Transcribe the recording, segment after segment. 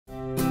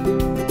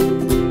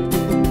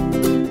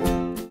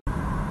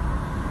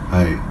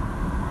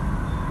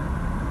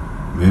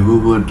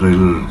Mehabooba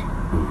trailer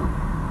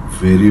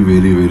very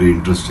very very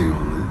interesting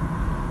ఉంది.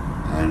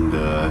 And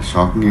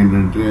shocking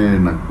ఏంటంటే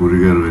నాకు పూరి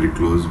గారు very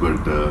close,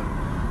 but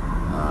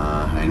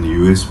and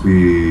USP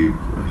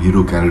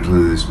hero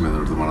characterisation మీద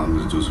ఉంటుంది మనం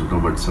అందరూ చూసుకుంటాం.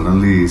 బట్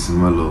సడన్లీ ఈ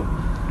సినిమాలో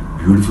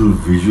బ్యూటిఫుల్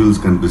విజువల్స్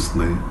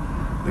కనిపిస్తున్నాయి,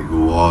 like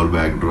war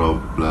back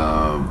drop,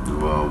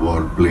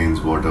 war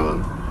planes, what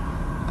ever.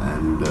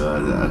 And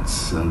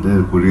that's అంటే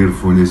పూరి గారు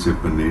ఫోన్ చేసి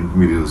చెప్పండి, ఏంటి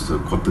మీరు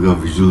కొత్తగా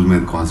విజువల్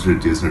మీద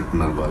కాన్సన్ట్రేట్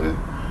చేసినట్టున్నారు బాగా.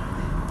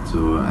 So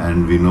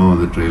and we know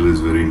the trailer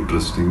is very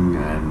interesting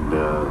and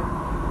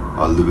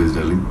all the best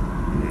darling.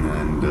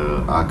 And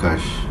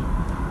Akash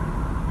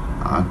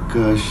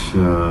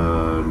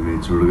ని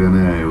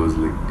చూడగానే ఐ వాజ్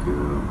లైక్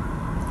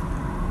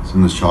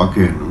చిన్న షాక్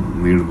అయ్యాను.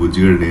 నేను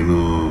బుజ్జిగాడు, నేను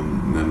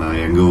నా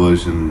యంగర్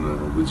వర్షన్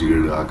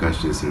బుజ్జిగాడు ఆకాష్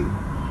చేశాడు.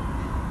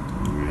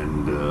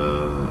 అండ్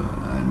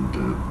అండ్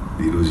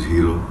ఈరోజు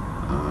hero.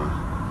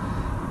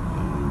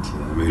 And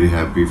I'm very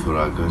happy for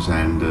Akash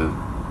and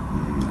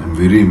I'm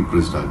very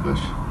impressed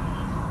Akash.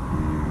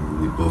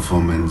 నీ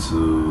పర్ఫార్మెన్స్,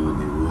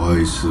 నీ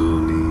వాయిస్,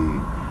 నీ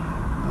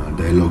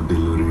dialogue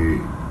delivery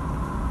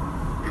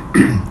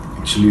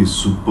actually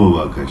superb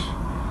Akash.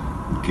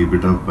 Keep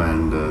it up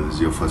and this is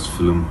your first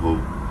film.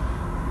 Hope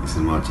ఈ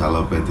cinema చాలా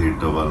పెద్ద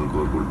hit అవ్వాలని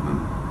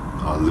కోరుకుంటున్నాను.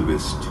 All the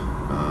best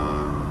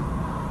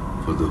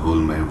for the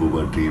whole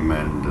Mehabooba team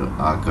and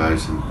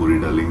Akash and Puri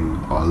darling,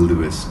 all the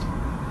best.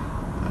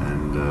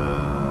 And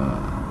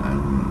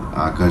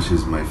Akash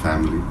is my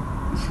family,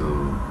 so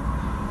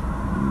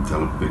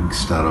చాలా big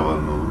star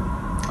అవ్వాలి నువ్వు.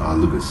 All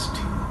the best.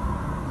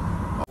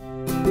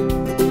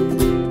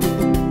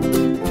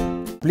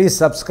 Please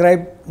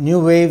subscribe New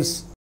Waves.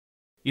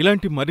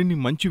 ఇలాంటి మరిన్ని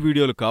మంచి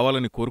వీడియోలు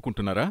కావాలని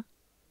కోరుకుంటున్నారా?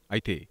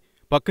 అయితే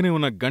పక్కనే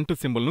ఉన్న గంట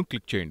సింబల్ను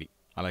క్లిక్ చేయండి.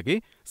 అలాగే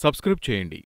సబ్స్క్రైబ్ చేయండి.